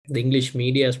the English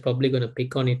media is probably going to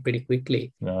pick on it pretty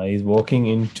quickly. He's walking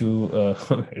into a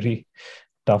very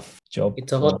tough job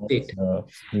It's a for hot seat.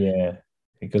 yeah,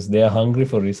 because they are hungry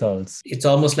for results. It's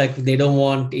almost like they don't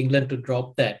want England to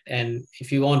drop that. And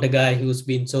if you want a guy who's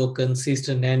been so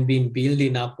consistent and been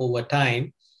building up over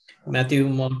time, Matthew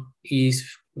Mott is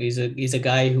a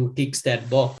guy who ticks that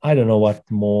box. I don't know what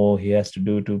more he has to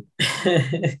do to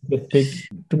get picked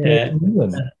to play Yeah. for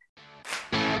England.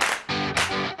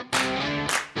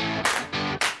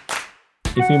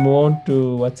 If we move on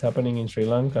to what's happening in Sri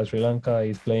Lanka, Sri Lanka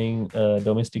is playing a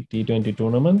domestic T20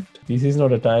 tournament. This is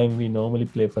not a time we normally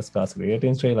play first-class cricket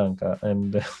in Sri Lanka.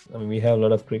 And we have a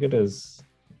lot of cricketers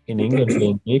in England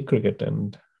playing league cricket.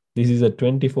 And this is a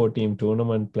 24-team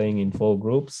tournament playing in 4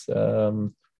 groups.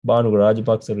 Bhanuga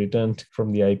Rajapaksa returned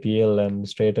from the IPL and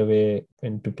straight away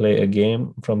went to play a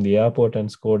game from the airport and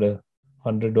scored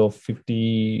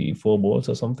 154 balls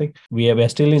or something. We're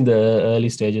still in the early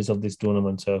stages of this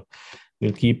tournament, so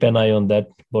we'll keep an eye on that,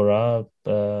 Bora,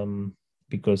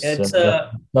 because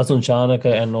Dasun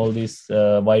Chanaka and all these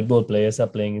white ball players are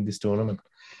playing in this tournament.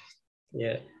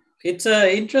 Yeah, it's an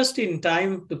interesting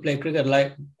time to play cricket.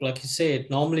 Like you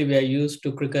said, normally we are used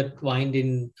to cricket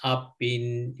winding up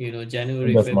in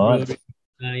January, February,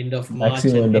 end of March,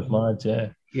 maximum end of March. Yeah,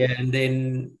 and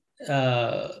then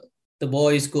the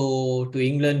boys go to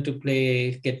England to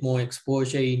get more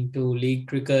exposure into league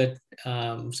cricket,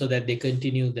 so that they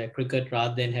continue their cricket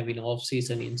rather than having off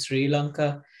season in Sri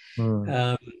Lanka.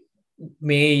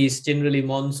 May is generally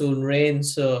monsoon rain,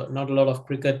 so not a lot of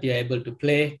cricket you're able to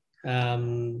play.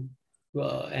 And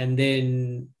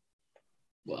then,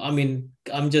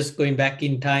 I'm just going back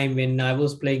in time when I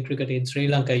was playing cricket in Sri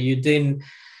Lanka. You then,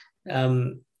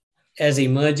 as an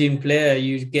emerging player,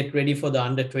 you get ready for the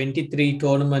under-23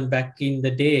 tournament back in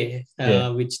the day,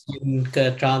 which then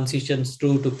transitions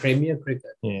through to Premier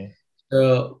cricket. Yeah.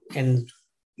 And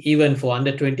even for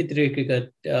under-23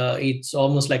 cricket, it's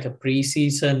almost like a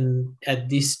pre-season at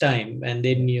this time. And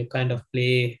then you kind of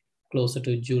play closer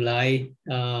to July,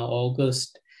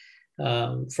 August.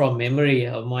 From memory,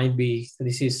 might be,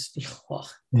 this is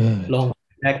long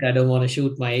back. I don't want to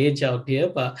shoot my age out here,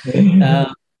 but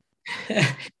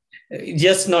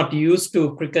just not used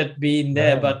to cricket being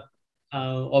there. But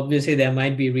obviously there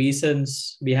might be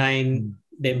reasons behind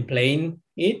them playing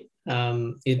it.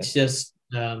 It's just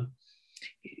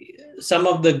some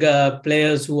of the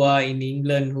players who are in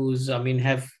England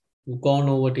have gone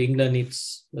over to England.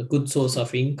 It's a good source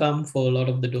of income for a lot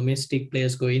of the domestic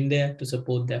players going there to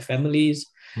support their families.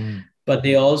 But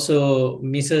they also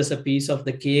misses a piece of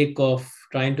the cake of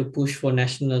trying to push for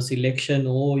national selection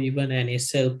or even an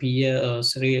SLP,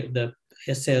 the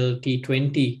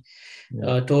SLT20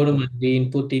 tournament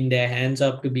being put in their hands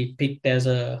up to be picked as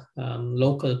a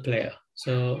local player.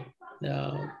 So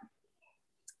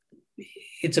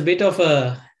it's a bit of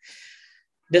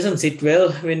doesn't sit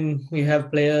well when you have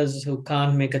players who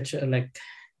can't make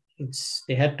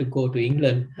they had to go to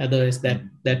England, otherwise that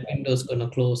window is going to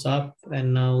close up,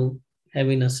 and now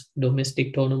having a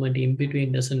domestic tournament in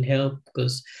between doesn't help,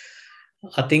 because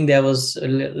I think there was a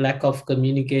lack of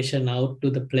communication out to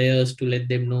the players to let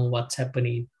them know what's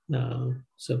happening.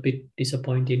 So a bit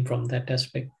disappointing from that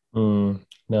aspect. No,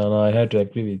 I had to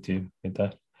agree with you with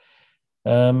that.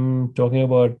 Talking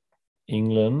about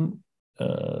England,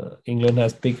 England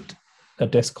has picked a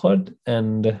test squad,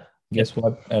 and guess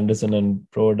what? Anderson and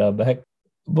Broad are back.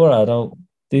 Bora, now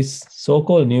this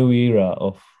so-called new era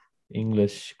of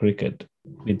English cricket,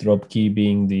 with Rob Key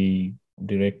being the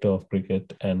director of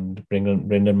cricket and Brendan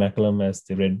McCullum as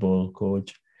the red ball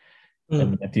coach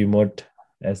and Matthew Mott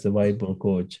as the white ball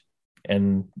coach.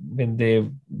 And when they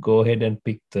go ahead and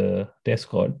pick the test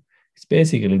squad, it's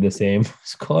basically the same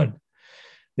squad.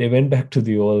 They went back to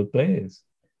the old players.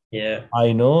 Yeah,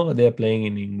 I know they're playing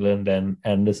in England and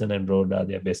Anderson and Broad are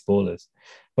their best bowlers.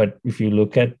 But if you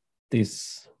look at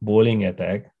this bowling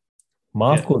attack,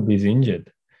 Mark Wood is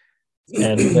injured.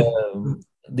 And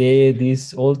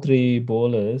these all 3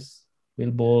 bowlers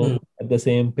will bowl at the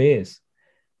same pace.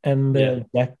 And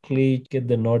Jack Leach get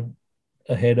the nod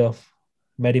ahead of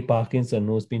Matty Parkinson,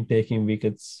 who's been taking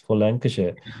wickets for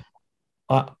Lancashire.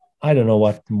 I don't know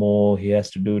what more he has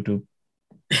to do to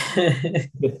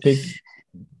get picked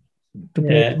to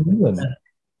play in England.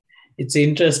 It's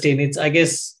interesting. I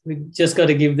guess we just got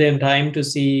to give them time to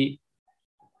see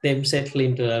them settle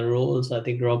into their roles. I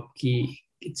think Rob Key,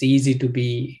 it's easy to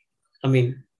be,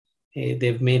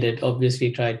 they've made it,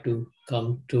 obviously tried to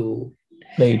come to,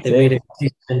 they made a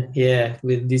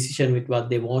decision with what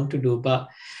they want to do. But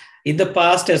in the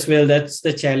past as well, that's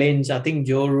the challenge. I think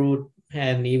Joe Root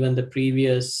and even the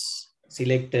previous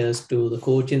selectors to the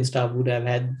coaching staff would have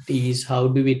had is how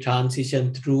do we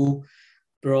transition through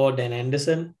Broad and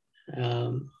Anderson?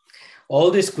 All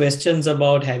these questions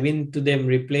about having to them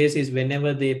replace is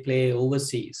whenever they play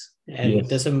overseas. And Yes. it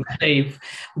doesn't matter if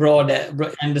Broad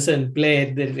Anderson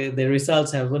played, the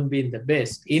results haven't been the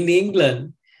best. In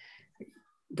England,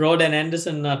 Broad and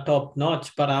Anderson are top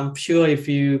notch, but I'm sure if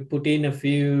you put in a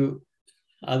few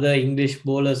other English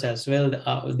bowlers as well,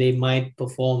 they might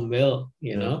perform well,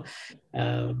 you know.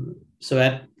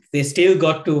 They still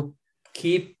got to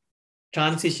keep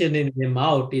transitioning them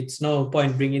out. It's no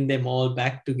point bringing them all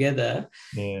back together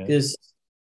because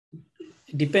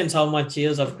it depends how much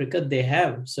years of cricket they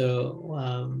have.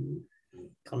 So,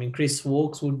 Chris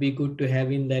Woakes would be good to have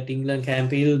in that England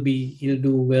camp. He'll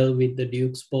do well with the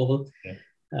Duke's ball.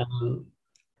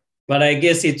 But I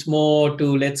guess it's more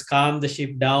to let's calm the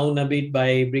ship down a bit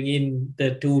by bringing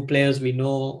the two players we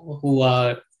know who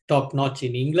are top notch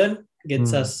in England,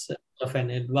 gets us of an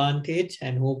advantage,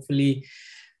 and hopefully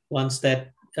once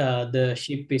that the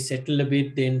ship is settled a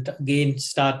bit, then again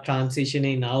start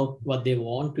transitioning out what they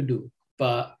want to do.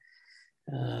 But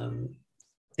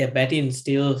their batting is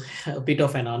still a bit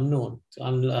of an unknown. So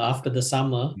after the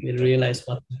summer, we'll realize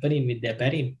what's happening with their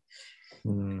batting.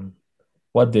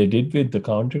 What they did with the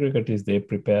county cricket is they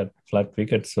prepared flat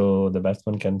wickets so the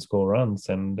batsman can score runs,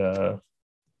 and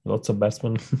lots of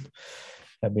batsmen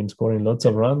have been scoring lots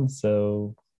of runs.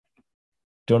 So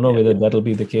don't know whether that'll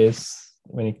be the case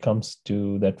when it comes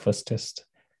to that first test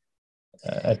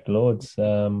at Lord's.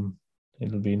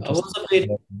 It'll be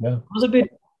interesting. I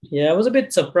was a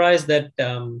bit surprised that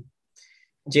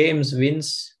James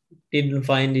Vince didn't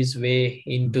find his way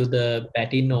into the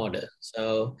batting order.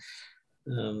 So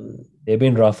they've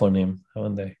been rough on him,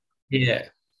 haven't they? Yeah.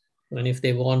 And if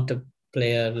they want a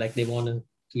player, like they want to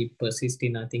keep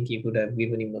persisting, I think he would have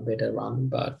given him a better run.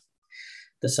 But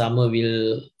the summer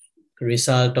will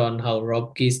result on how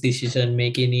Rob Key's decision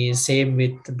making is. Same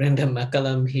with Brendan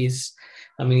McCullum. He's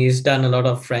done a lot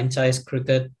of franchise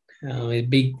cricket, a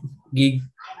big gig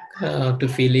to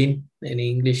fill in an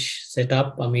English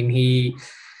setup. He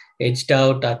edged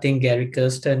out, I think, Gary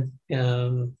Kirsten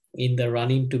in the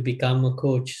running to become a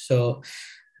coach. So,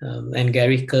 and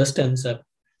Gary Kirsten's a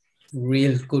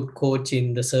real good coach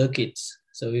in the circuits.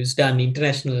 So he's done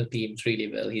international teams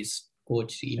really well. He's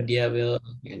coached India well,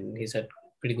 and he's had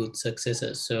pretty good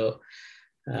successes. So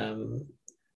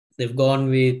they've gone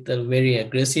with a very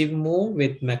aggressive move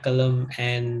with McCullum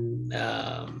and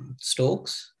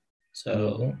Stokes.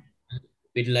 So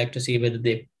we'd like to see whether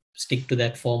they stick to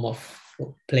that form of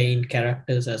playing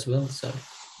characters as well. So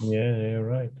you're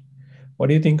right. What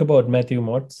do you think about Matthew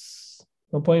Mott's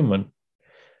appointment?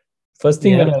 First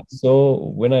thing that I saw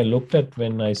when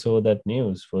I saw that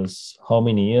news was how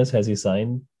many years has he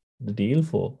signed the deal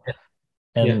for?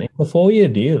 And it's a 4-year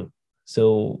deal.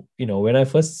 So, when I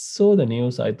first saw the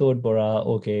news, I thought, Bora,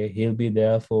 okay, he'll be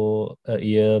there for a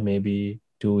year, maybe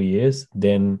 2 years.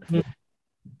 Then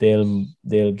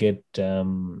they'll get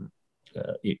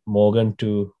Morgan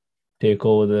to take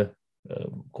over the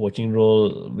coaching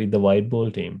role with the white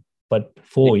ball team. But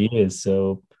 4 years,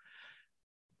 so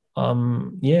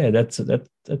that's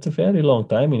a fairly long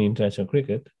time in international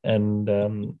cricket. And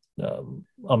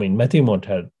Matthew Mott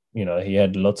had he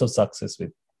had lots of success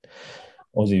with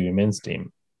Aussie women's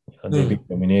team. They've been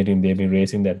dominating. They've been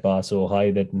raising that bar so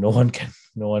high that no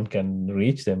one can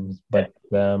reach them. But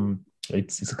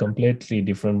it's a completely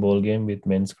different ball game with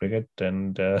men's cricket,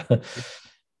 and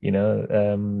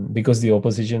because the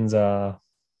oppositions are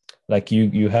like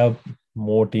you have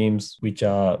more teams which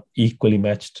are equally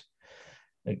matched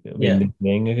when they're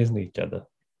playing against each other.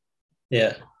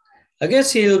 Yeah, I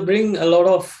guess he'll bring a lot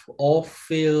of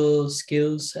off-field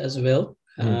skills as well.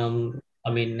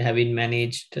 Having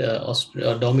managed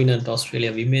a dominant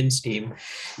Australia women's team,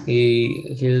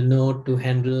 he'll know to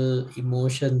handle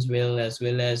emotions well as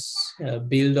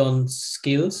build on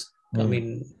skills.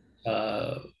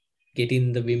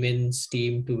 Getting the women's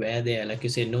team to where they are, like you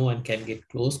say, no one can get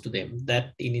close to them.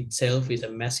 That in itself is a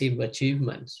massive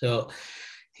achievement. So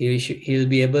he'll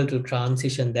be able to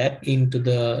transition that into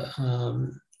the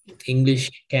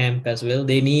English camp as well.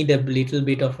 They need a little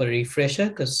bit of a refresher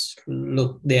because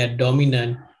look, they are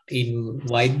dominant in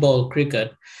white ball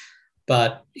cricket,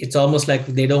 but it's almost like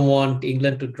they don't want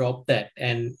England to drop that.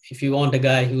 And if you want a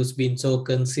guy who's been so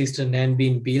consistent and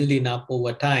been building up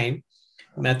over time,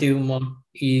 Matthew Mott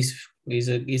is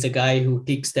a guy who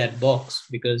ticks that box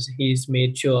because he's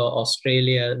made sure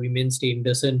Australia women's team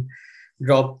doesn't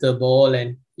drop the ball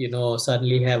and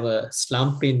suddenly have a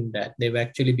slump in that. They've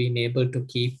actually been able to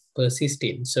keep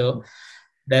persisting. So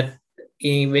that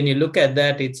when you look at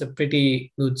that, it's a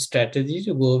pretty good strategy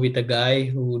to go with a guy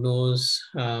who knows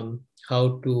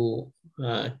how to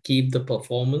keep the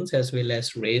performance as well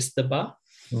as raise the bar.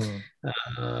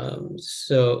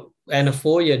 So, and a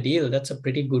 4-year deal, that's a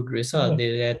pretty good result.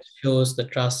 That shows the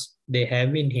trust they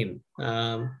have in him.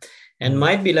 And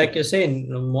might be, like you're saying,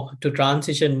 to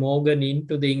transition Morgan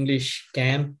into the English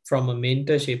camp from a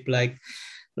mentorship, like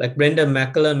Brendan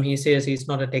McCullum, he says he's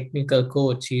not a technical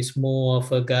coach. He's more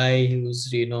of a guy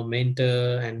who's,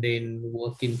 mentor and then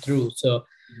working through. So,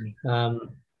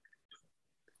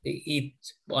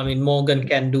 Morgan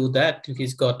can do that.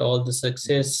 He's got all the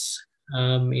success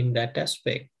in that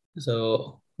aspect.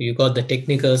 So you got the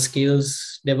technical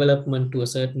skills development to a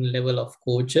certain level of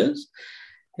coaches,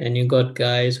 and you got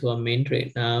guys who are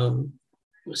mentoring.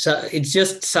 So it's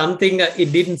just something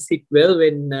it didn't sit well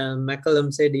when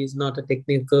McCullum said he's not a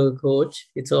technical coach.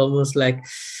 It's almost like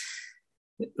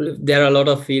there are a lot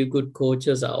of feel-good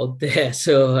coaches out there.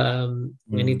 So and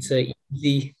it's a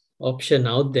easy option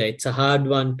out there. It's a hard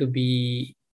one to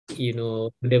be,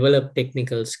 develop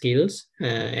technical skills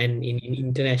and in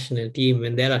international team,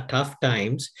 when there are tough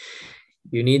times,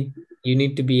 you need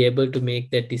to be able to make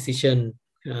that decision.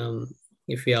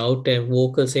 If you're out there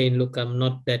vocal saying, look, I'm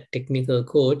not that technical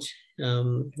coach,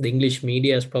 the English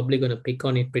media is probably going to pick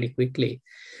on it pretty quickly.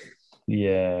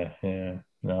 Yeah.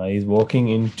 No, he's walking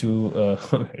into a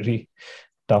very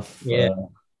tough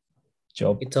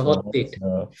job. It's a hot seat.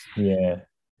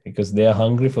 Because they are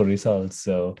hungry for results.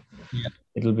 So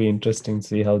it'll be interesting to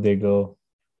see how they go.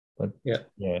 But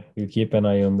we'll keep an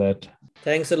eye on that.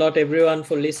 Thanks a lot, everyone,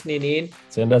 for listening in.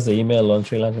 Send us an email on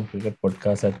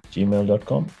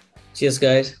SriLankanCricketPodcast@gmail.com. Cheers,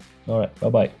 guys. All right.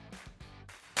 Bye-bye.